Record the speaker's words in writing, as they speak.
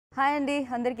Hi అండి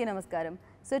అందరికీ నమస్కారం.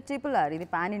 సో RRR ఇది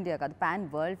పాన్ ఇండియా కాదు, pan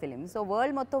world film. So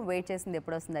world మొత్తం వెయిట్ చేసింది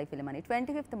ఎప్పుడు వస్తుంది ఈ ఫిలిం అని.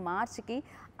 25th మార్చ్కి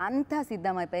అంతా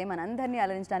సిద్ధమైపోయి మనందరినీ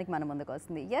అలరించడానికి మన ముందుకు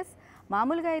వస్తుంది. ఎస్,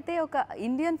 మామూలుగా అయితే ఒక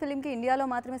ఇండియన్ ఫిలింకి ఇండియాలో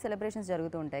మాత్రమే సెలబ్రేషన్స్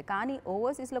జరుగుతూ ఉంటాయి, కానీ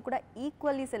ఓవర్సీస్లో కూడా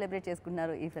ఈక్వల్లీ సెలబ్రేట్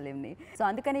చేసుకుంటున్నారు ఈ ఫిలింని. సో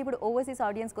అందుకని ఇప్పుడు ఓవర్సీస్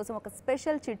ఆడియన్స్ కోసం ఒక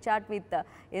స్పెషల్ చిట్ చాట్ విత్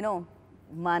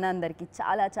మనందరికీ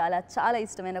చాలా చాలా చాలా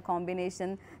ఇష్టమైన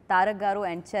కాంబినేషన్ తారక్ గారు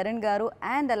అండ్ చరణ్ గారు,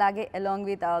 అండ్ అలాగే along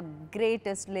with our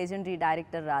greatest legendary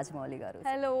director Rajamouli గారు.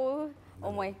 హలో,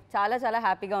 ఓ మై, చాలా చాలా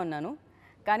హ్యాపీగా ఉన్నాను,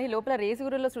 కానీ లోపల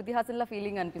రేసుగురులో శృతి హాసన్లా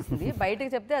ఫీలింగ్ అనిపిస్తుంది. బయటకు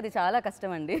చెప్తే అది చాలా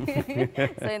కష్టం అండి.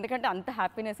 సో ఎందుకంటే అంత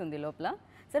హ్యాపీనెస్ ఉంది లోపల.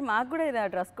 సార్ మాకు కూడా ఇది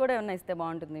డ్రెస్ కూడా ఏమన్నా ఇస్తే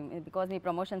బాగుంటుంది, బికాజ్ మీ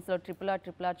ప్రమోషన్స్లో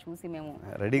RRR చూసి మేము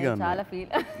చాలా ఫీల్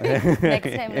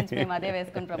నెక్స్ట్ టైం నుంచి మేము అదే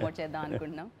వేసుకొని ప్రమోట్ చేద్దాం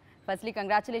అనుకుంటున్నాం. Firstly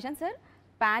congratulation sir,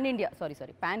 pan India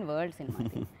sorry pan world cinema.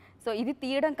 So ఇది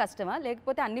తీయడం కష్టమా,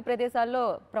 లేకపోతే అన్ని ప్రదేశాల్లో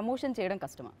ప్రమోషన్ చేయడం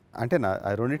కష్టమా? అంటే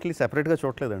ఆ రెండింటిని సెపరేట్గా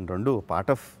చూడలేదండి, రెండు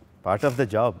part of the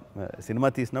job. Cinema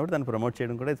తీసినప్పుడు దాన్ని ప్రమోట్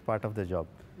చేయడం కూడా it's part of the job.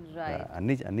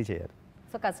 అన్నీ చేయాలి.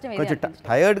 సో కష్టం, కొంచెం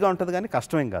టైర్డ్గా ఉంటుంది కానీ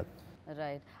కష్టమేం కాదు.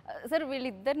 రైట్ సార్,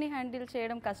 వీళ్ళిద్దరిని హ్యాండిల్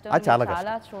చేయడం కష్టం,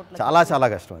 చాలా చాలా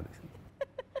కష్టం అది.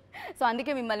 సో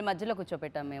అందుకే మిమ్మల్ని మధ్యలో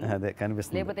కూర్చోపెట్టాం మేము. అదే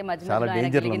కనిపిస్తుంది, లేకపోతే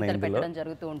మధ్యలో పెట్టడం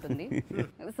జరుగుతూ ఉంటుంది.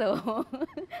 సో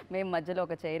మేము మధ్యలో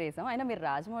ఒక చైర్ వేసాం. అయినా మీరు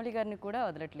రాజమౌళి గారిని కూడా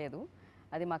వదలట్లేదు,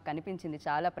 అది మాకు కనిపించింది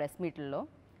చాలా ప్రెస్ మీట్లలో.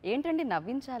 ఏంటండి,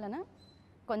 నవ్వించాలనా,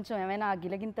 కొంచెం ఏమైనా ఆ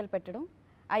గిలగింతలు పెట్టడం,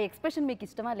 ఆ ఎక్స్ప్రెషన్ మీకు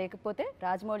ఇష్టమా, లేకపోతే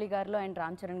రాజమౌళి గారిలో అండ్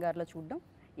రామ్ చరణ్ గారిలో చూడడం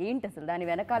ఏంటి అసలు దాని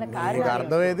వెనకాల కారణం?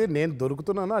 అర్థమయ్యేది నేను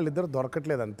దొరుకుతున్నాను, వాళ్ళిద్దరు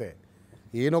దొరకట్లేదు అంతే.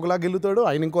 ఈయన ఒకలా గిల్లుతాడు,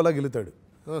 ఆయన ఇంకోలా గిల్లుతాడు.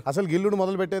 అసలు గిల్లుడు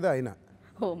మొదలు పెట్టేది ఆయన.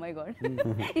 ఓ మై గాడ్,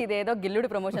 ఇదేదో గిల్లుడు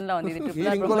ప్రమోషన్ లా ఉంది.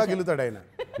 ఇంకోలా గిల్లుతాడు ఆయన.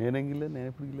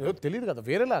 తెలియదు కదా,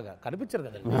 వేరేలాగా కనిపించారు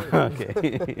కదా.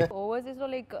 ఓవర్సీస్ లో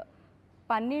లైక్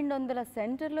 1200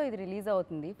 సెంటర్లో ఇది రిలీజ్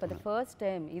అవుతుంది ఫర్ ద ఫస్ట్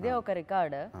టైం. ఇదే ఒక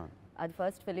రికార్డ్, అది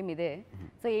ఫస్ట్ ఫిలిం ఇదే.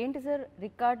 సో ఏంటి సార్,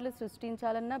 రికార్డులు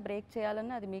సృష్టించాలన్నా బ్రేక్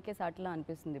చేయాలన్నా అది మీకే సాటిలా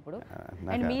అనిపిస్తుంది ఇప్పుడు.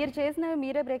 అండ్ మీరు చేసినవి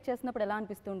మీరే బ్రేక్ చేసినప్పుడు ఎలా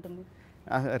అనిపిస్తూ ఉంటుంది?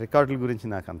 రికార్డుల గురించి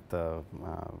నాకు అంత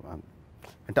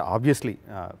అంటే ఆబ్వియస్లీ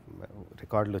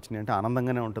రికార్డులు వచ్చినాయి అంటే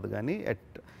ఆనందంగానే ఉంటుంది, కానీ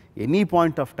at any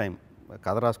point of time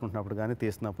కథ రాసుకుంటున్నప్పుడు కానీ,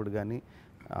 తీసినప్పుడు కానీ,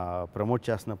 ప్రమోట్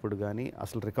చేస్తున్నప్పుడు కానీ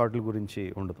అసలు రికార్డుల గురించి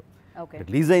ఉండదు.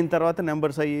 రిలీజ్ అయిన తర్వాత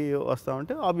నెంబర్స్ అయ్యి వస్తా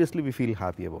ఉంటే obviously we feel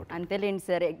happy about. అంతేలేండి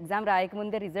సార్, ఎగ్జామ్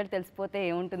రాయకముందే రిజల్ట్ తెలిసిపోతే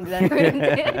ఏముంటుంది.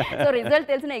 సో రిజల్ట్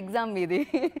తెలిసిన ఎగ్జామ్ మీది.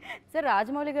 సార్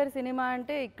రాజమౌళి గారి సినిమా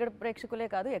అంటే ఇక్కడ ప్రేక్షకులే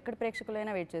కాదు, ఎక్కడ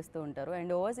ప్రేక్షకులైనా వెయిట్ చేస్తూ ఉంటారు.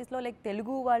 అండ్ ఓవర్సీస్లో లైక్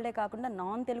తెలుగు వాళ్ళే కాకుండా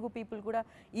నాన్ తెలుగు పీపుల్ కూడా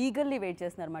ఈగర్లీ వెయిట్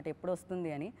చేస్తున్నారు అన్నమాట ఎప్పుడు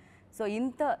వస్తుంది అని. సో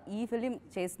ఇంత ఈ ఫిలిం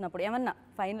చేసినప్పుడు ఏమన్నా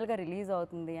ఫైనల్గా రిలీజ్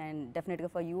అవుతుంది, అండ్ డెఫినెట్గా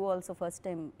for you also first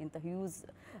time ఇంత హ్యూజ్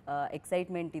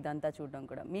ఎక్సైట్మెంట్ ఇదంతా చూడడం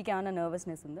కూడా మీకు ఏమైనా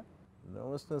నర్వస్నెస్ ఉందా?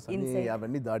 నర్వస్నెస్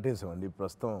అవన్నీ దాటేసామండి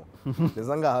ప్రస్తుతం.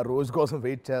 నిజంగా ఆ రోజు కోసం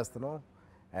వెయిట్ చేస్తున్నాం,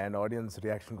 అండ్ ఆడియన్స్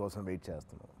రియాక్షన్ కోసం వెయిట్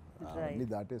చేస్తున్నాం. అన్నీ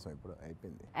దాటేసాం, ఇప్పుడు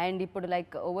అయిపోయింది. అండ్ ఇప్పుడు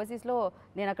లైక్ ఓవర్సీస్లో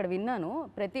నేను అక్కడ విన్నాను,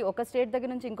 ప్రతి ఒక్క స్టేట్ దగ్గర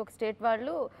నుంచి ఇంకొక స్టేట్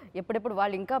వాళ్ళు ఎప్పుడెప్పుడు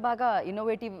వాళ్ళు ఇంకా బాగా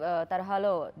ఇన్నోవేటివ్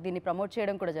తరహాలో దీన్ని ప్రమోట్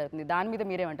చేయడం కూడా జరుగుతుంది. దాని మీద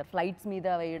మీరేమంటారు? ఫ్లైట్స్ మీద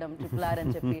వేయడం RRR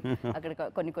అని చెప్పి అక్కడ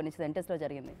కొన్ని సెంటర్స్లో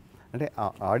జరిగింది. అంటే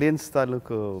ఆడియన్స్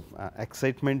తాలూకు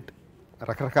ఎక్సైట్మెంట్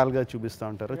రకరకాలుగా చూపిస్తూ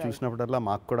ఉంటారు. చూసినప్పుడల్లా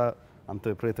మాకు కూడా అంత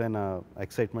విపరీతమైన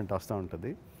ఎక్సైట్మెంట్ వస్తూ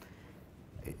ఉంటుంది.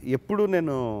 ఎప్పుడు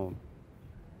నేను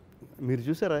మీరు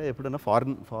చూసారా ఎప్పుడైనా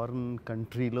ఫారిన్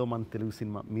కంట్రీలో మన తెలుగు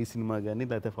సినిమా, మీ సినిమా కానీ,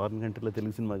 లేకపోతే ఫారిన్ కంట్రీలో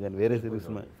తెలుగు సినిమా కానీ, వేరే తెలుగు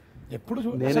సినిమా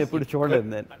నేను ఎప్పుడు చూడలేదు.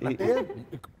 అంటే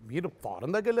మీరు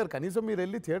ఫారెన్ దగ్గర వెళ్ళారు, కనీసం మీరు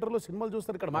వెళ్ళి థియేటర్లో సినిమాలు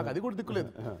చూస్తారు. ఇక్కడ మాకు అది కూడా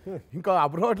దిక్కులేదు. ఇంకా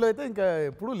అబ్రాడ్లో అయితే ఇంకా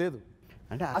ఎప్పుడూ లేదు.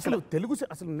 అంటే అసలు తెలుగు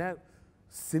అసలు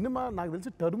సినిమా నాకు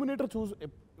తెలిసి టర్మినేటర్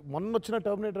మొన్న వచ్చిన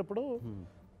టర్మినేటర్ అప్పుడు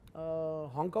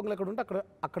హాంకాంగ్లో ఎక్కడ ఉంటే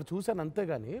అక్కడ చూశాను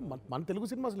అంతేగాని మన తెలుగు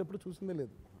సినిమా అసలు ఎప్పుడు చూసిందే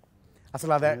లేదు.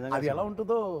 అసలు అది ఎలా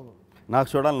ఉంటుందో నాకు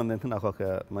చూడాలని. నాకు ఒక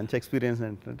మంచి ఎక్స్పీరియన్స్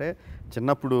ఏంటంటే,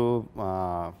 చిన్నప్పుడు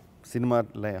సినిమా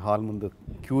హాల్ ముందు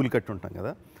క్యూలు కట్టి ఉంటాం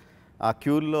కదా, ఆ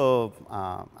క్యూల్లో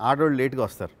ఆడవాళ్ళు లేట్గా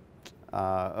వస్తారు.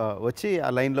 వచ్చి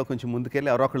ఆ లైన్లో కొంచెం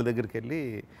ముందుకెళ్ళి ఎవరో ఒకళ్ళ దగ్గరికి వెళ్ళి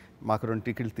మాకు 2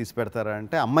 టికెట్లు తీసి పెడతారా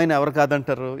అంటే అమ్మాయిని ఎవరు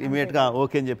కాదంటారు, ఇమీడియట్గా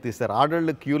ఓకే అని చెప్పి తీస్తారు.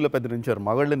 ఆడవాళ్ళు క్యూలో పెద్ద నుంచారు,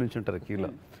 మగవాళ్ళే నుంచి ఉంటారు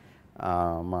క్యూలో.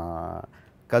 మా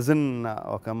కజిన్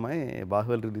ఒక అమ్మాయి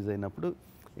బాహుబలి రిలీజ్ అయినప్పుడు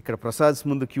ఇక్కడ ప్రసాద్స్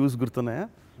ముందు క్యూస్ గుర్తున్నాయా?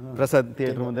 ప్రసాద్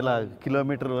థియేటర్ ముందు ఇలా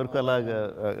కిలోమీటర్ వరకు అలాగ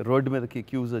రోడ్డు మీదకి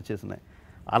క్యూస్ వచ్చేసినాయి.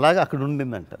 అలాగే అక్కడ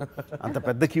ఉండిందంట, అంత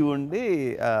పెద్ద క్యూ ఉండి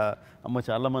అమ్మ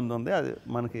చాలామంది ఉంది, అది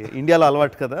మనకి ఇండియాలో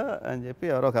అలవాటు కదా అని చెప్పి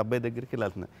ఎవరో ఒక అబ్బాయి దగ్గరికి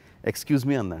వెళ్తున్నాయి. ఎక్స్క్యూజ్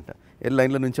మీ అందంట, వెళ్ళి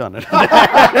లైన్లో నుంచో అన్నాడు.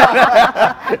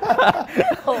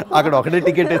 అక్కడ ఒకటే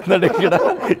టికెట్ ఇస్తున్నాడు, ఇక్కడ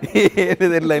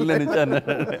వెళ్ళి లైన్లో నుంచో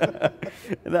అన్నాడు.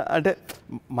 అంటే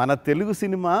మన తెలుగు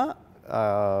సినిమా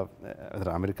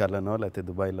అమెరికాలోనో లేకపోతే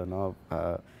దుబాయ్లోనో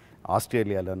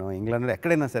ఆస్ట్రేలియాలోనో ఇంగ్లాండ్లో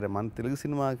ఎక్కడైనా సరే మన తెలుగు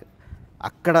సినిమా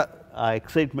అక్కడ ఆ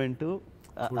ఎక్సైట్మెంటు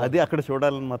అది అక్కడ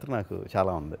చూడాలని మాత్రం నాకు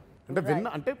చాలా ఉంది. అంటే విన్న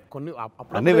అంటే కొన్ని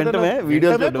అన్నీ వెంటనే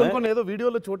వీడియోస్ కొన్ని ఏదో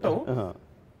వీడియోలో చూడటం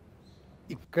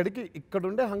ఇక్కడ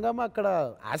ఉండే హంగామా అక్కడ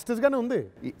యాస్టేజ్ గానే ఉంది,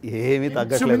 ఏమీ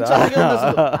తగ్గట్లేదు.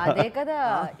 అదే కదా,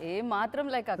 ఏ మాత్రం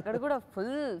లైక్ అక్కడ కూడా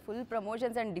full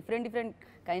promotions and different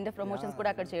kind of promotions కూడా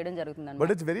అక్కడ చేయడం జరుగుతుంది.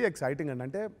 బట్ ఇట్స్ వెరీ ఎక్సైటింగ్ అండి.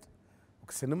 అంటే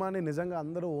ఒక సినిమాని నిజంగా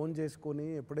అందరూ ఓన్ చేసుకొని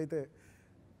ఎప్పుడైతే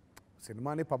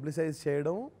సినిమాని పబ్లిసైజ్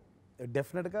చేయడం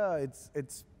డెఫినెట్గా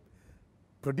ఇట్స్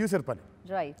ప్రొడ్యూసర్ పని,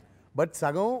 రైట్. బట్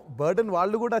సగం బర్డన్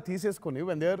వాళ్ళు కూడా తీసేసుకొని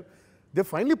when they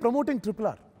finally promoting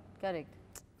RRR, correct,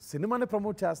 సినిమాని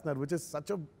ప్రమోట్ చేస్తున్నారు, which is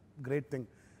such a great thing.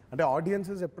 అంటే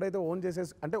ఆడియన్సెస్ ఎప్పుడైతే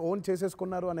ఓన్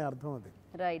చేసేసుకున్నారు అనే అర్థం అది.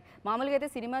 రైట్. మామూలుగా అయితే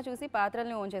సినిమా చూసి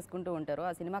పాత్రల్ని ఓన్ చేసుకుంటూ ఉంటారు,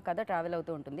 ఆ సినిమా కథ ట్రావెల్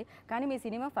అవుతూ ఉంటుంది. కానీ మీ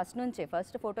సినిమా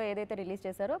ఫస్ట్ ఫోటో ఏదైతే రిలీజ్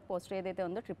చేశారో, పోస్టర్ ఏదైతే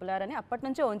ఉందో RRR అని అప్పటి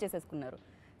నుంచే ఓన్ చేసేసుకున్నారు.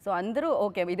 సో అందరూ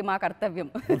ఓకే ఇది మా కర్తవ్యం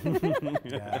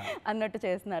అన్నట్టు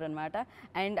చేస్తున్నారు అనమాట.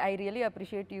 And I really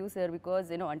appreciate you sir,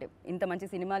 because you know అంటే ఇంత మంచి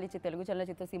సినిమాలు ఇచ్చి తెలుగు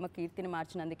చలనచిత్ర సీమ కీర్తిని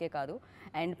మార్చినందుకే కాదు,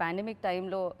 అండ్ పాండమిక్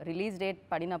టైంలో రిలీజ్ డేట్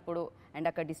పడినప్పుడు అండ్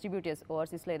అక్కడ డిస్ట్రిబ్యూటర్స్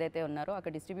ఓవర్సీస్లో ఏదైతే ఉన్నారో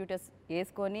అక్కడ డిస్ట్రిబ్యూటర్స్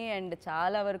వేసుకొని అండ్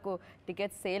చాలా వరకు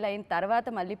టికెట్స్ సేల్ అయిన తర్వాత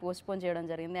మళ్ళీ పోస్ట్పోన్ చేయడం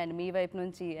జరిగింది. అండ్ మీ వైపు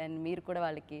నుంచి అండ్ మీరు కూడా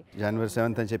వాళ్ళకి January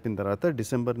 7th అని చెప్పిన తర్వాత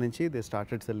డిసెంబర్ నుంచి they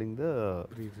started selling the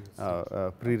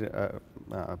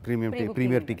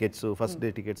premier tickets, first day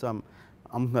tickets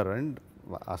అమ్ముతున్నారు. అండ్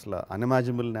అసలు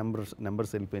అన్ఇమాజినబుల్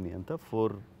నెంబర్స్ వెళ్ళిపోయినాయి. అంతా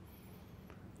 4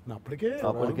 అప్పటికే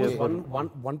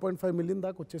 1.5 మిలియన్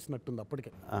దాకా వచ్చేసినట్టుంది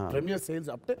అప్పటికే ప్రీమియర్ సేల్స్.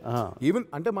 అంటే ఈవెన్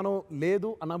అంటే మనం లేదు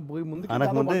అన్న ముందు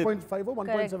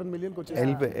 1.7 మిలియన్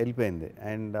వెళ్ళిపోయింది.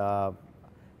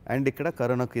 అండ్ ఇక్కడ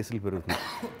కరోనా కేసులు పెరుగుతున్నాయి,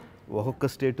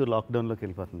 ఒక్కొక్క స్టేట్ లాక్డౌన్లోకి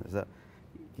వెళ్ళిపోతుంది. సార్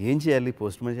ఏం చేయాలి,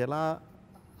 పోస్ట్పోన్ చేయాలా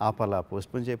ఆపాలా,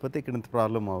 పోస్ట్పోన్ చేయకపోతే ఇక్కడ ఇంత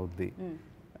ప్రాబ్లం అవుద్ది,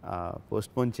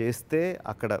 పోస్ట్పోన్ చేస్తే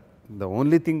అక్కడ the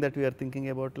only thing that we are thinking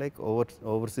about like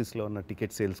ఓవర్సీస్లో ఉన్న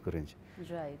టికెట్ సేల్స్ గురించి.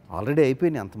 ఆల్రెడీ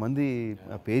అయిపోయినాయి, అంతమంది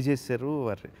పే చేశారు,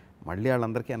 మళ్ళీ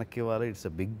వాళ్ళందరికీ వెనక్కి ఇవ్వాలి, ఇట్స్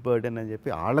అ బిగ్ బర్డెన్ అని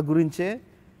చెప్పి వాళ్ళ గురించే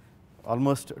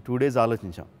ఆల్మోస్ట్ 2 days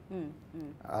ఆలోచించాం.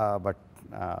 But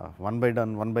one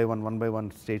by one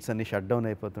states అన్ని షట్ డౌన్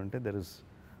అయిపోతుంటే there is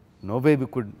no way we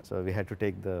could, so we had to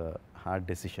take the hard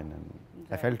decision. And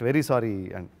I felt very sorry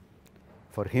and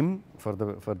for him,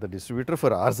 for the distributor, for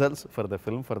ourselves, for the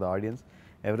film, for the audience,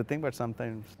 everything. But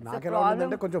sometimes నాకెలా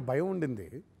ఉందంటే కొంచెం భయం ఉండింది,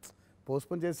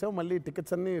 postpone చేసాం మళ్ళీ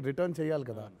tickets అన్ని return చేయాలి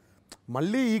కదా,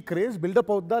 మళ్ళీ ఈ క్రేజ్ బిల్డప్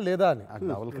అవుద్దా లేదా అని.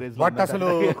 బట్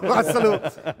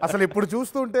అసలు ఇప్పుడు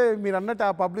చూస్తుంటే మీరు అన్నట్టు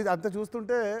ఆ పబ్లిక్ అంతా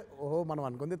చూస్తుంటే ఓహో మనం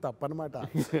అనుకుంది తప్పనమాట,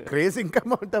 క్రేజ్ ఇంకా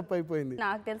మౌంటప్ అయిపోయింది.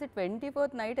 నాకు తెలిసి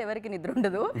 24th నైట్ ఎవరికి నిద్ర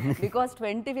ఉండదు, బికాస్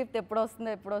 25th ఎప్పుడు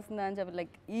వస్తుందో అని చెప్పి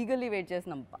లైక్ ఈగల్లీ వెయిట్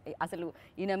చేస్తున్నాం. అసలు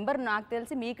ఈ నెంబర్ నాకు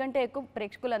తెలిసి మీకంటే ఎక్కువ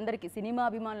ప్రేక్షకులందరికీ, సినిమా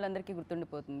అభిమానులందరికీ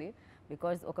గుర్తుండిపోతుంది.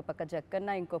 బికాజ్ ఒక పక్క జక్కన్న,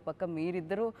 ఇంకో పక్క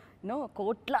మీరిద్దరూ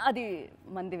కోట్లాది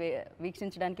మంది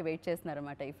వీక్షించడానికి వెయిట్ చేస్తున్నారు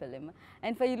అన్నమాట ఈ film.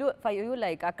 And for you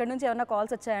like అక్కడ నుంచి ఏమైనా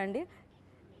కాల్స్ వచ్చాయండి?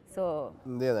 సో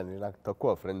లేదండి, నాకు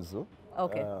తక్కువ ఫ్రెండ్స్,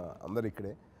 అందరు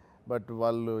ఇక్కడే. బట్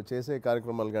వాళ్ళు చేసే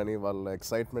కార్యక్రమాలు కానీ వాళ్ళ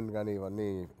ఎక్సైట్మెంట్ కానీ ఇవన్నీ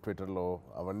ట్విట్టర్లో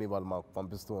అవన్నీ వాళ్ళు మాకు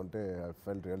పంపిస్తూ ఉంటే I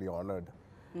felt really honoured.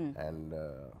 And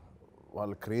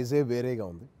వాళ్ళ క్రేజే వేరేగా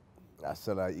ఉంది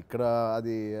అసలు. ఇక్కడ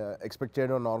అది ఎక్స్పెక్ట్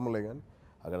చేయడం నార్మలే, కానీ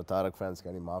అక్కడ తారక్ ఫ్యాన్స్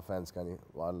కానీ మా ఫ్యాన్స్ కానీ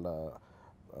వాళ్ళ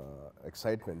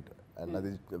ఎక్సైట్మెంట్ అండ్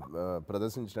అది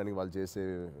ప్రదర్శించడానికి వాళ్ళు చేసే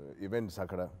ఈవెంట్స్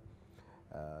అక్కడ,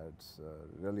 ఇట్స్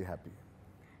రియల్లీ హ్యాపీ.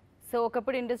 సో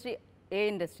ఒకప్పుడు ఇండస్ట్రీ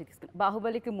తీసుకున్నా,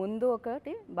 బాహుబలికి ముందు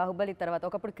ఒకటి, బాహుబలి తర్వాత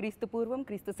ఒకప్పుడు క్రీస్తు పూర్వం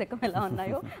క్రీస్తు శకం ఎలా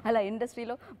ఉన్నాయో అలా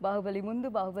ఇండస్ట్రీలో బాహుబలి ముందు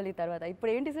బాహుబలి తర్వాత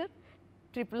ఇప్పుడు ఏంటి సార్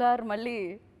RRR మళ్ళీ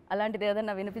అలాంటిది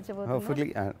ఏదన్నా వినిపించబోతుంది?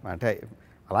 అంటే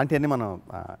అలాంటివన్నీ మనం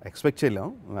ఎక్స్పెక్ట్ చేయలేం,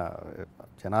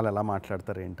 జనాలు ఎలా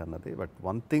మాట్లాడతారు ఏంటన్నది. But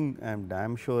one thing I'm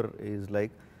damn sure is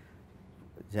like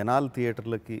జనాలు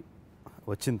థియేటర్లకి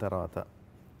వచ్చిన తర్వాత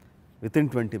వితిన్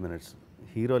 20 minutes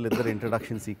హీరోలు ఇద్దరు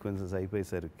ఇంట్రడక్షన్ సీక్వెన్సెస్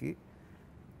అయిపోయేసరికి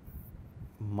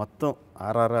మొత్తం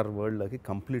RRR వరల్డ్లోకి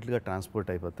కంప్లీట్గా ట్రాన్స్పోర్ట్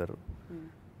అయిపోతారు.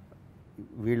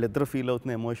 వీళ్ళిద్దరు ఫీల్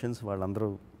అవుతున్న ఎమోషన్స్ వాళ్ళందరూ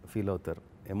ఫీల్ అవుతారు.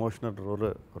 Emotional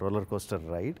roller coaster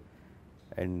ride.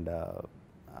 And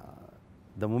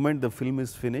the moment the film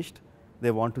is finished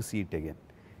they want to see it again.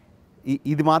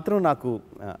 ఇది మాత్రం నాకు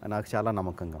చాలా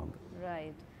నమ్మకంగా ఉంది.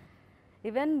 రైట్.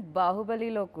 ఈవెన్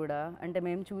బాహుబలిలో కూడా అంటే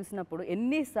మేము చూసినప్పుడు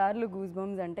ఎన్నిసార్లు గూస్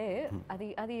బంప్స్ అంటే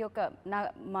అది ఒక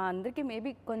మా అందరికీ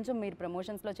మేబీ కొంచెం మీరు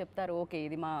ప్రమోషన్స్లో చెప్తారు ఓకే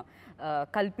ఇది మా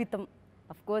కల్పితం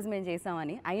అఫ్ కోర్స్ మేము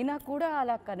చేసామని, అయినా కూడా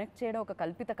అలా కనెక్ట్ చేయడం ఒక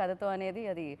కల్పిత కథతో అనేది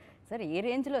అది సార్ ఏ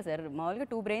రేంజ్లో సార్? మామూలుగా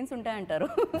 2 బ్రెయిన్స్ ఉంటాయంటారు,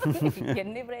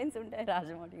 ఎన్ని బ్రెయిన్స్ ఉంటాయి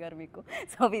రాజమౌళి గారు మీకు?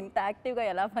 సో అవి ఇంత యాక్టివ్గా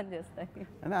ఎలా పనిచేస్తాయి?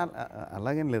 అంటే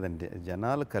అలాగేం లేదండి,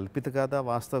 జనాలు కల్పిత కథ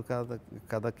వాస్తవ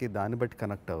కథకి దాన్ని బట్టి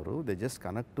కనెక్ట్ అవ్వరు. They just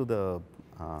connect to the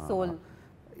soul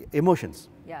emotions.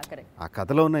 ఆ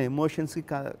కథలో ఉన్న ఎమోషన్స్కి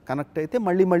కనెక్ట్ అయితే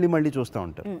మళ్ళీ చూస్తూ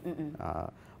ఉంటారు.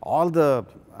 All the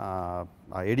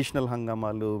additional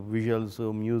హంగామాలు, visuals,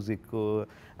 music,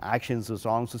 actions,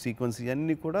 songs, sequence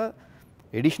ఇవన్నీ కూడా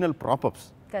ఎడిషనల్ ప్రాపప్స్.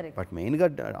 బట్ మెయిన్గా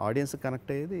ఆడియన్స్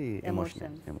కనెక్ట్ అయ్యేది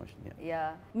ఎమోషన్.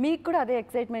 మీకు కూడా అదే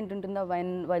ఎక్సైట్మెంట్ ఉంటుందా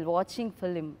while watching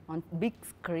film on big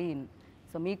screen?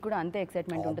 So మీకు కూడా అంతే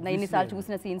ఎక్సైట్మెంట్ ఉంటుందా ఇన్నిసార్లు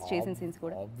చూసిన సీన్స్, చేసిన సీన్స్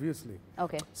కూడా? ఆబ్వియస్లీ.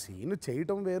 ఓకే, సీన్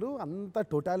చేయటం వేరు, అంత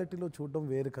టోటాలిటీలో చూడటం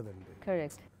వేరు కదండి.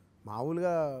 కరెక్ట్.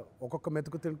 మామూలుగా ఒక్కొక్క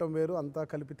మెతుకు తినటం వేరు, అంతా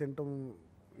కలిపి తినటం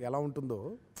ఎలా ఉంటుందో,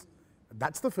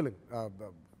 that's the feeling,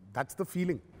 that's the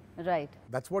feeling, right,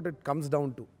 that's what it comes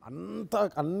down to. అంతా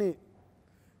అన్ని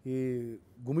ఈ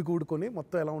గుమికూడుకొని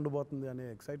మొత్తం ఎలా ఉండబోతుంది అనే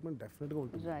ఎక్సైట్మెంట్ డెఫినెట్గా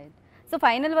ఉంటుంది. రైట్. సో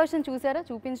ఫైనల్ వర్షన్ చూసారా?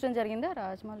 చూపించడం జరిగిందా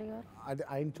రాజమౌళి గారు? అది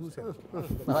ఆయన చూసారు.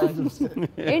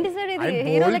 ఏంటి సార్ ఇది?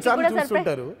 హీరోలకి కూడా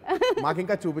చూస్తుంటారు, మాకు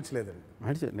ఇంకా చూపించలేదు.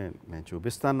 నేను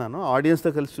చూపిస్తాను,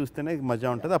 ఆడియన్స్తో కలిసి చూస్తేనే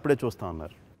మజా ఉంటుంది, అప్పుడే చూస్తా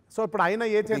ఉన్నారు. సో ఇప్పుడు ఆయన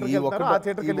ఏ థియేటర్కి వెళ్తారో ఆ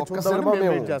థియేటర్కి వెళ్ళి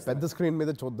చూద్దాం, పెద్ద స్క్రీన్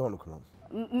మీద చూద్దాం అనుకున్నాం.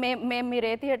 మేము మీరు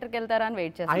ఏ థియేటర్కి వెళ్తారా అని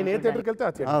వెయిట్ చేస్తాం. ఆయన ఏ థియేటర్కి వెళ్తే ఆ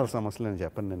థియేటర్. సమస్య నేను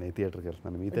చెప్పండి, నేను ఏ థియేటర్కి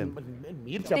వెళ్తున్నాను, మీతో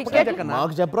మీరు చెప్పండి.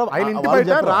 మాకు చెప్పరా? ఆయన ఇంటి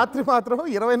బయట రాత్రి మాత్రం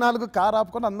 24 కార్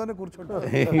ఆపుకొని అందరినీ కూర్చుంటారు.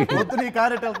 పొద్దున ఈ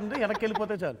కార్ ఎట్ వెళ్తుంది, వెనక్కి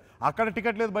వెళ్ళిపోతే చాలు, అక్కడ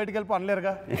టికెట్ లేదు బయటకు వెళ్ళిపో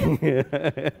అనలేరుగా.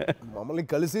 మమ్మల్ని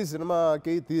కలిసి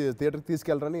సినిమాకి థియేటర్కి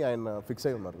తీసుకెళ్ళరని ఆయన ఫిక్స్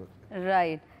అయి ఉన్నారు.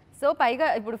 రైట్. సో పైగా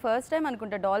ఇప్పుడు ఫస్ట్ టైం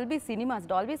అనుకుంటా డాల్బీ సినిమాస్,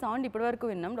 డాల్బీ సౌండ్ ఇప్పటి వరకు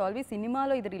విన్నాం, డాల్బీ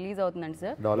సినిమాలో ఇది రిలీజ్ అవుతుందండి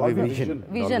సార్,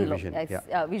 విజన్లో.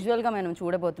 విజువల్గా మనం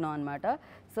చూడబోతున్నాం అనమాట.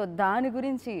 సో దాని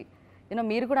గురించి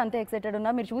మీరు కూడా అంతే ఎక్సైటెడ్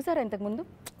ఉన్నా? మీరు చూసారా ఇంతకుముందు?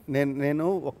 నేను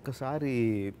ఒక్కసారి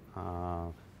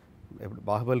ఎప్పుడు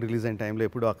బాహుబలి రిలీజ్ అయిన టైంలో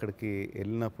ఎప్పుడు అక్కడికి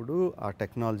వెళ్ళినప్పుడు ఆ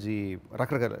టెక్నాలజీ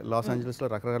రకరకాల లాస్ ఏంజలస్లో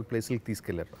రకరకాల ప్లేసులకి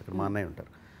తీసుకెళ్లారు, అక్కడ మా అన్నయ్య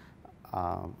ఉంటారు,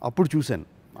 అప్పుడు చూశాను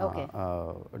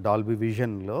డాల్బీ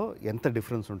విజన్లో ఎంత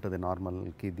డిఫరెన్స్ ఉంటుంది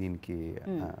నార్మల్కి దీనికి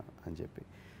అని చెప్పి.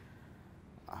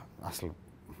 అసలు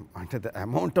అంటే the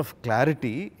amount of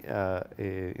clarity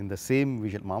in the same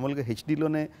vision, మామూలుగా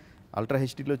హెచ్డీలోనే అల్ట్రా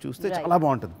హెచ్డీలో చూస్తే చాలా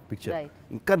బాగుంటుంది పిక్చర్,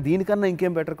 ఇంకా దీనికన్నా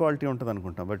ఇంకేం బెటర్ క్వాలిటీ ఉంటుంది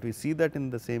అనుకుంటాం. But we see that in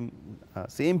the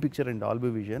same picture in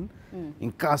Dolby vision,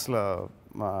 ఇంకా అసలు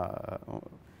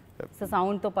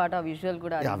సౌండ్తో పాటు ఆ విజువల్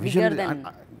కూడా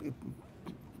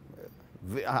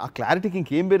ఆ క్లారిటీకి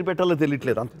ఇంకేం పేరు పెట్టాలో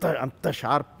తెలియట్లేదు, అంత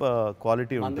షార్ప్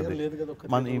క్వాలిటీ ఉంటుంది.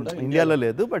 మన ఇండియాలో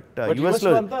లేదు, బట్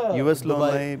యుఎస్లో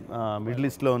ఉన్నాయి, మిడిల్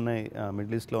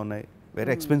ఈస్ట్లో ఉన్నాయి.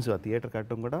 వెరీ ఎక్స్పెన్సివ్ ఆ థియేటర్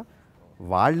కట్టడం కూడా.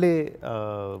 వాళ్ళే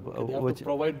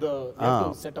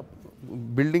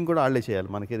బిల్డింగ్ కూడా వాళ్ళే చేయాలి,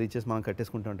 మనకి ఏది ఇచ్చేసి మనం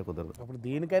కట్టేసుకుంటా ఉంటే కుదరదు. అప్పుడు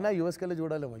దీనికైనా యూఎస్కి వెళ్ళి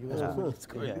చూడాలేమో,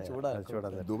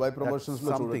 చూడాలి. దుబాయ్ ప్రమోషన్స్ లో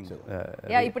సంథింగ్.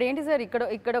 ఇప్పుడు ఏంటి సార్,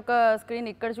 ఇక్కడ ఒక స్క్రీన్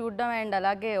ఇక్కడ చూడడం అండ్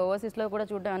అలాగే ఓవర్సీస్ లో కూడా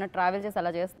చూడడం, ఏమైనా ట్రావెల్ చేసి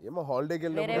అలా చేస్తాం, ఏమో హాలిడేకి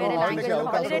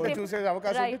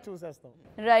చూసేస్తాం.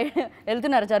 రైట్.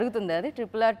 వెళ్తున్నారు, జరుగుతుంది అది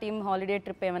RRR టీమ్ హాలిడే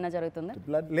ట్రిప్ ఏమైనా జరుగుతుందా?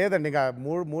 లేదండి, ఇంకా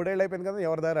 3 ఏళ్ళు అయిపోయింది కదా,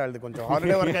 ఎవరి దారి వాళ్ళది. కొంచెం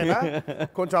హాలిడే వరకైనా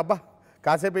కొంచెం అబ్బా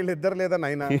కాసేపు వీళ్ళిద్దరు లేదా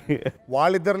నైనా,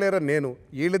 వాళ్ళిద్దరు లేరా నేను,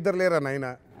 వీళ్ళిద్దరు లేరా నైనా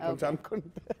కొంచెం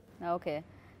అనుకుంటే. ఓకే.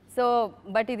 సో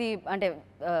బట్ ఇది అంటే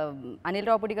అనిల్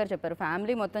రావుపూడి గారు చెప్పారు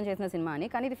ఫ్యామిలీ మొత్తం చేసిన సినిమా అని,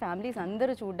 కానీ ఇది ఫ్యామిలీస్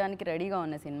అందరూ చూడడానికి రెడీగా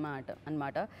ఉన్న సినిమా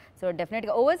అనమాట. సో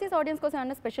డెఫినెట్గా ఓవర్సీస్ ఆడియన్స్ కోసం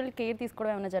ఏమైనా స్పెషల్ కేర్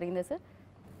తీసుకోవడం ఏమైనా జరిగిందా సార్?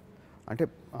 అంటే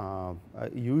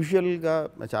యూజువల్గా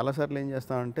చాలాసార్లు ఏం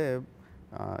చేస్తామంటే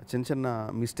చిన్న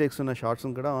మిస్టేక్స్ ఉన్న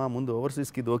షార్ట్స్ని కూడా ముందు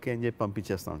ఓవర్సీస్కి ఇది ఓకే అని చెప్పి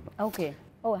పంపించేస్తూ ఉంటాం. ఓకే.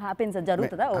 ఓ హ్యాపెన్స్,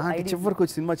 జరుగుతుందా?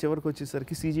 సినిమా చివరికి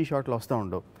వచ్చేసరికి సీజీ షాట్లు వస్తూ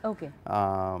ఉండవు. ఓకే.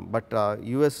 బట్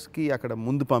యూఎస్కి అక్కడ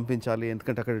ముందు పంపించాలి,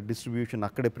 ఎందుకంటే అక్కడ డిస్ట్రిబ్యూషన్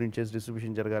అక్కడే ప్రింట్ చేసి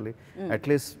డిస్ట్రిబ్యూషన్ జరగాలి,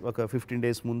 అట్లీస్ట్ ఒక 15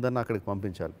 days ముందన్న అక్కడికి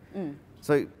పంపించాలి.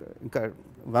 సో ఇంకా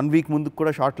 1 week ముందుకు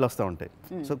కూడా షార్ట్లు వస్తూ ఉంటాయి.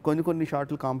 సో కొన్ని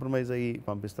షార్ట్లు కాంప్రమైజ్ అయ్యి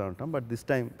పంపిస్తూ ఉంటాం. బట్ దిస్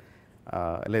టైం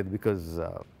లేదు, because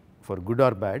for good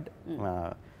or bad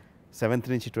 7th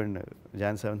నుంచి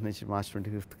Jan 7th నుంచి March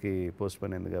 25th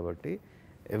పోస్ట్పోన్ అయింది కాబట్టి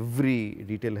every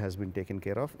detail has been taken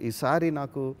care of. ఈసారి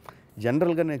నాకు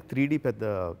జనరల్గా నాకు 3D పెద్ద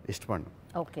ఇష్టపడను.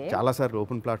 చాలాసార్లు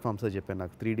ఓపెన్ ప్లాట్ఫామ్స్లో చెప్పాను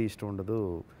నాకు 3D ఇష్టం ఉండదు,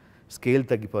 స్కేల్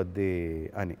తగ్గిపోద్ది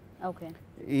అని.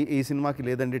 ఈ సినిమాకి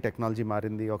లేదండి టెక్నాలజీ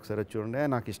మారింది, ఒకసారి చూడండి,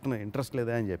 నాకు ఇష్టం ఇంట్రెస్ట్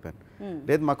లేదా అని చెప్పాను.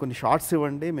 లేదు మాకు కొన్ని షార్ట్స్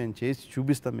ఇవ్వండి, మేము చేసి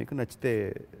చూపిస్తాం, మీకు నచ్చితే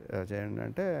చేయండి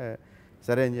అంటే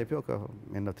సరే అని చెప్పి ఒక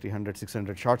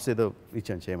 300-600 షార్ట్స్ ఏదో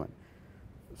ఇచ్చాను చేయమని.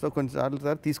 సో కొన్నిసార్లు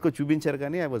తీసుకొని చూపించారు,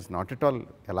 కానీ I was not at all,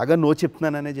 ఎలాగా నో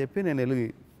చెప్తున్నాననే చెప్పి నేను వెళ్ళి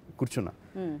కూర్చున్నా.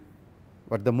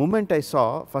 But the moment I saw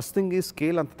first thing ఈ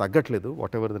స్కేల్ అంత తగ్గట్లేదు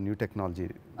what ever the new technology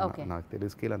నాకు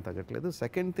తెలియదు స్కేల్ అంత తగ్గట్లేదు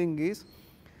second thing is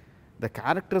the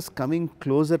characters coming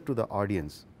closer to the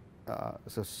audience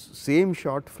so same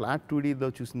shot flat 2Dలో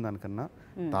చూసిన దానికన్నా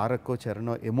తారక్కో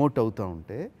చరణో ఎమోట్ అవుతూ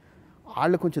ఉంటే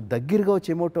వాళ్ళు కొంచెం దగ్గరగా వచ్చి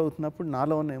ఎమోట్ అవుతున్నప్పుడు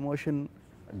నాలో ఉన్న ఎమోషన్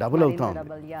డబుల్ అవుతా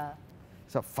ఉంది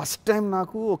సో ఫస్ట్ టైం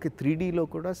నాకు ఒక 3Dలో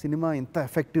కూడా సినిమా ఇంత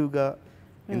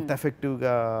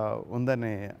ఎఫెక్టివ్గా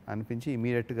ఉందని అనిపించి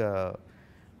ఇమీడియట్గా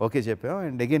ఓకే చెప్పాం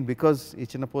అండ్ అగైన్ బికాజ్ ఈ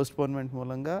చిన్న పోస్ట్పోన్మెంట్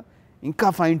మూలంగా ఇంకా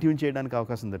ఫైన్ ట్యూన్ చేయడానికి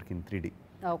అవకాశం దొరికింది 3D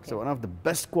so one of the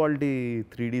best quality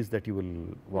 3Ds that you will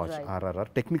watch RRR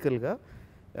టెక్నికల్గా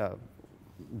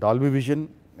Dolby vision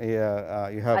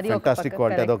you have fantastic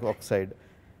quality అదొక side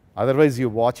otherwise you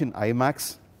watch in IMAX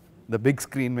the big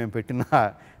screen మేము పెట్టిన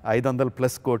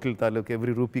 500+ కోట్ల తాలూకు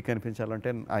every rupee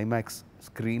కనిపించాలంటే IMAX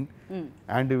screen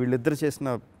and వీళ్ళిద్దరు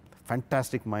చేసిన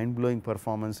fantastic mind blowing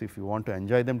performance if you want to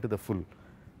enjoy them to the full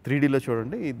 3Dలో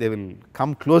చూడండి they will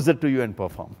come closer to you and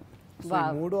perform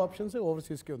మూడు options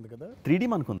overseas కి ఉంది కదా 3D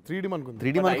మనకుంది 3D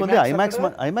మనకుంది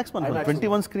ఐమాక్స్ మనకుంది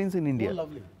 21 screens in India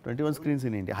 21 screens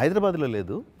in India హైదరాబాద్లో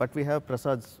లేదు but we have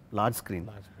Prasad's large screen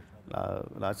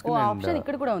option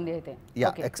ఇక్కడ కూడా ఉంది అయితే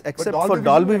ఎక్సెప్ట్ ఫర్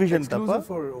డాల్బీ విజన్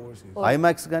తప్ప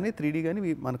ఐమాక్స్ కానీ 3D కానీ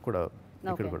మనకు కూడా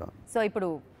ఇక్కడ కూడా సో ఇప్పుడు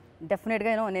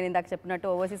డెఫినెట్గా నేను ఇందాక చెప్పినట్టు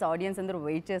ఓవర్సీస్ ఆడియన్స్ అందరూ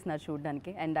వెయిట్ చేస్తున్నారు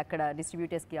చూడడానికి అండ్ అక్కడ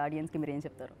డిస్ట్రిబ్యూటర్స్కి ఆడియన్స్కి మీరు ఏం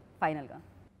చెప్తారు ఫైనల్గా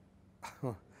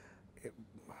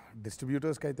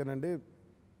డిస్ట్రిబ్యూటర్స్కి అయితేనండి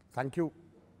thank you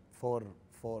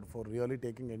for really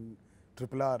taking in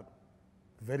RRR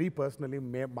very personally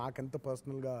మాకెంత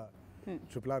పర్సనల్గా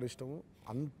RRR ఇష్టము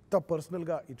అంత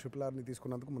పర్సనల్గా ఈ RRRని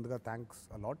తీసుకున్నందుకు ముందుగా thanks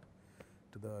a lot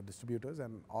to the distributors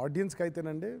and ఆడియన్స్కి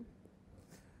అయితేనండి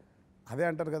అదే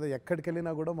అంటారు కదా ఎక్కడికి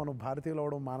వెళ్ళినా కూడా మనం భారతీయులు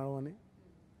అవడం మానవం అని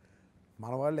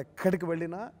మన వాళ్ళు ఎక్కడికి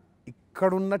వెళ్ళినా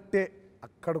ఇక్కడున్నట్టే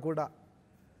అక్కడ కూడా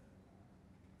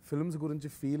ఫిల్మ్స్ గురించి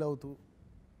ఫీల్ అవుతూ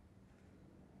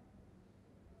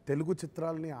తెలుగు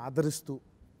చిత్రాలని ఆదరిస్తూ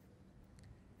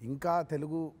ఇంకా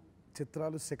తెలుగు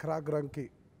చిత్రాలు శిఖరాగ్రానికి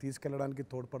తీసుకెళ్ళడానికి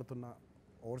తోడ్పడుతున్న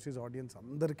ఓవర్సీస్ ఆడియన్స్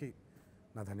అందరికీ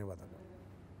నా ధన్యవాదాలు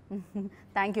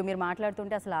థ్యాంక్ యూ మీరు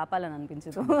మాట్లాడుతుంటే అసలు ఆపాలని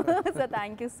అనిపించదు so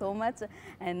thank you so much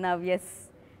and now yes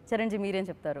Charan G మీరేం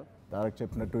చెప్తారు తారక్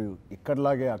చెప్పినట్టు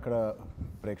ఇక్కడలాగే అక్కడ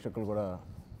ప్రేక్షకులు కూడా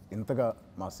ఇంతగా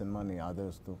మా సినిమాని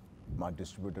ఆదరిస్తూ మా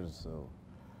డిస్ట్రిబ్యూటర్స్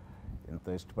ఇంత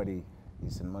ఇష్టపడి ఈ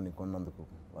సినిమాని కొన్నందుకు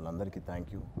వాళ్ళందరికీ థ్యాంక్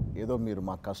యూ ఏదో మీరు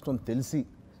మా కష్టం తెలిసి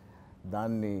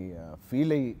దాన్ని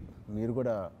ఫీల్ అయ్యి మీరు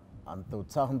కూడా అంత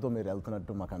ఉత్సాహంతో మీరు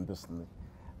వెళ్తున్నట్టు మాకు అనిపిస్తుంది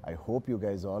I hope you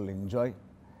guys all enjoy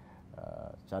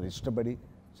చాలా ఇష్టపడి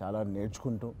చాలా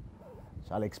నేర్చుకుంటూ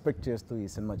చాలా ఎక్స్పెక్ట్ చేస్తూ ఈ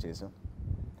సినిమా చేసాం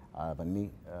అవన్నీ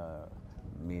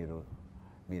మీరు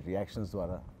మీ రియాక్షన్స్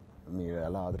ద్వారా మీరు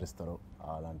ఎలా ఆదరిస్తారో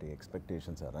అలాంటి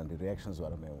ఎక్స్పెక్టేషన్స్ అలాంటి రియాక్షన్స్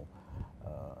ద్వారా మేము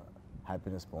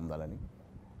హ్యాపీనెస్ పొందాలని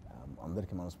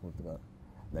అందరికీ మనస్ఫూర్తిగా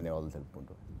ధన్యవాదాలు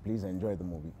తెలుపుకుంటూ please enjoy the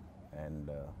movie and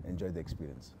enjoy the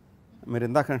experience మీరు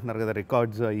ఇందాక అంటున్నారు కదా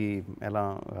రికార్డ్స్ అవి ఎలా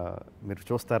మీరు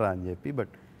చూస్తారా అని చెప్పి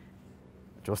బట్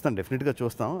చూస్తాం డెఫినెట్గా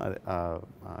చూస్తాం అది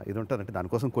ఇది ఉంటుందంటే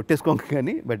దానికోసం కొట్టేసుకోం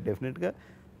కానీ బట్ డెఫినెట్గా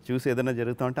చూసి ఏదైనా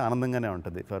జరుగుతూ ఉంటే ఆనందంగానే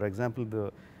ఉంటుంది for example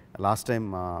last time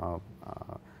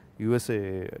USA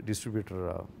distributor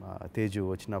Teju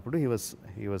వచ్చినప్పుడు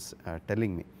he was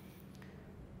telling me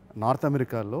north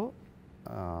అమెరికాలో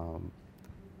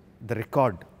the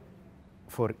record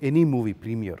for any movie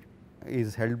premiere is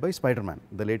held by Spider-Man,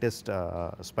 the latest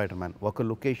Spider-Man. Oka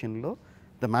location lo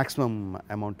the maximum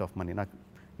amount of money. Nak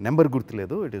number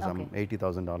gurtuledu, it is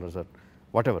 $80,000 or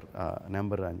whatever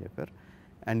number ani chepparu.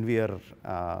 And we are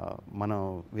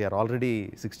we are already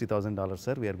 $60,000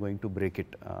 sir. We are going to break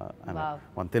it. Wow.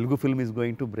 One Telugu film is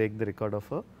going to break the record of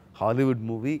a Hollywood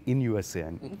movie in USA.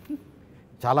 And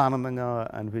chala anandanga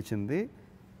anipinchindi.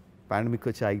 Pandemic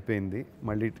వచ్చి ఆగిపోయింది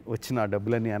మళ్ళీ వచ్చిన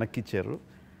డబ్బులన్నీ వెనక్కి ఇచ్చారు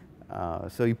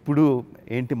so ఇప్పుడు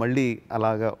ఏంటి మళ్ళీ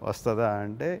అలాగా వస్తుందా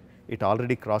అంటే ఇట్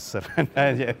ఆల్రెడీ క్రాస్ సార్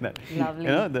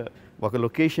ఒక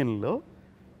లొకేషన్లో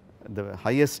the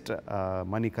highest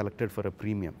money collected for a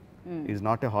premium is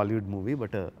not a Hollywood movie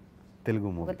but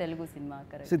Telugu movie Telugu cinema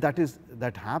so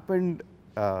that happened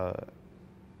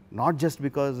not just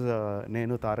because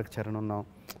నేను తారక్ చరణ్ ఉన్నాం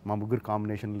మా ముగ్గురు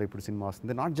కాంబినేషన్లో ఇప్పుడు సినిమా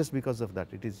వస్తుంది not just because of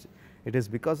that it is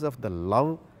because of the love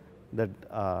that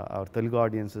hour Telugu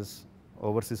audiences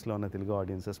ఓవర్సీస్లో ఉన్న Telugu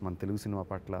audiences మన Telugu cinema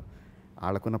పట్ల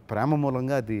వాళ్ళకున్న ప్రేమ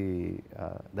మూలంగా అది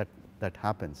that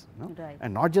happens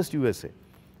and not just USA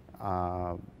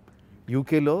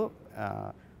యూకేలో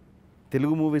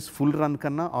తెలుగు మూవీస్ ఫుల్ రన్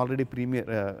కన్నా ఆల్రెడీ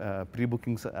ప్రీ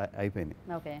బుకింగ్స్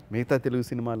అయిపోయినాయి మిగతా తెలుగు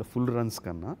సినిమాల ఫుల్ రన్స్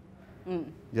కన్నా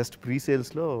జస్ట్ ప్రీ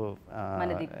సేల్స్లో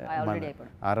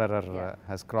RRR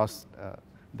has crossed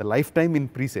the lifetime in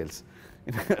pre-sales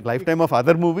life time of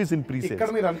other movies in pre ఇక్కడ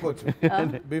సేల్స్. మీరు అనుకోవచ్చు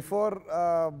బిఫోర్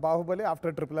బాహుబలి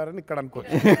ఆఫ్టర్ RRR ఇక్కడ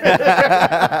అనుకోవచ్చు.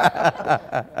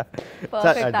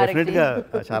 Perfect డెఫినెట్గా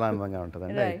చాలా ఆనందంగా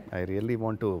ఉంటుందండి. Right. I really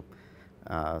want to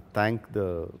thank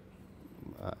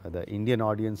the Indian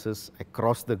audiences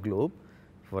across the globe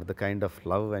for the kind of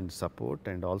love and support,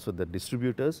 and also the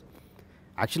distributors.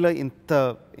 Actually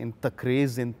ఇంత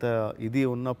క్రేజ్ ఇంత ఇది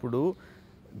ఉన్నప్పుడు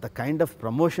the kind of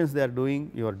promotions they are doing,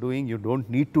 you don't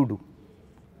need to do.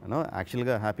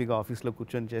 యాక్చువల్గా హ్యాపీగా ఆఫీస్లో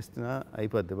కూర్చొని చేస్తున్నా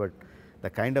అయిపోద్ది, but the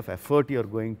kind of effort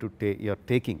you're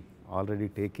taking already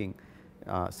taking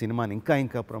సినిమాని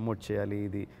ఇంకా ప్రమోట్ చేయాలి.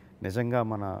 ఇది నిజంగా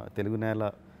మన తెలుగు నేల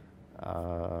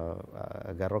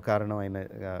గర్వకారణమైన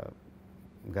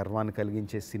గర్వాన్ని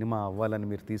కలిగించే సినిమా అవ్వాలని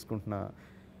మీరు తీసుకుంటున్న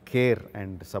care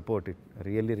and support, it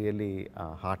really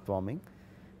heart warming.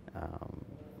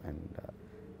 And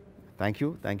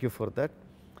thank you for that.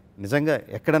 నిజంగా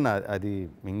ఎక్కడన్నా అది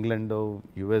ఇంగ్లాండో,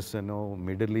 యుఎస్ఏనో,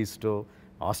 మిడిల్ ఈస్టో,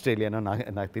 ఆస్ట్రేలియానో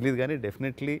నాకు తెలియదు, కానీ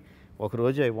డెఫినెట్లీ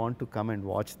ఒకరోజు I want to come and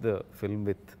watch the film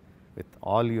with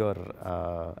all your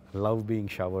love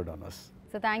being showered on us.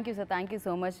 So thank you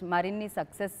so much. మరిన్ని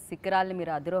success శిఖరాల్ని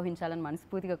మీరు అధిరోహించాలని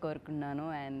మనస్ఫూర్తిగా కోరుకున్నాను.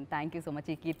 And thank you so much.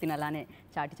 ఈ కీర్తిని అలానే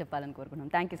చాటి చెప్పాలని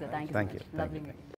కోరుకున్నాను. Thank you sir. Thank you. Thank you. Lovely.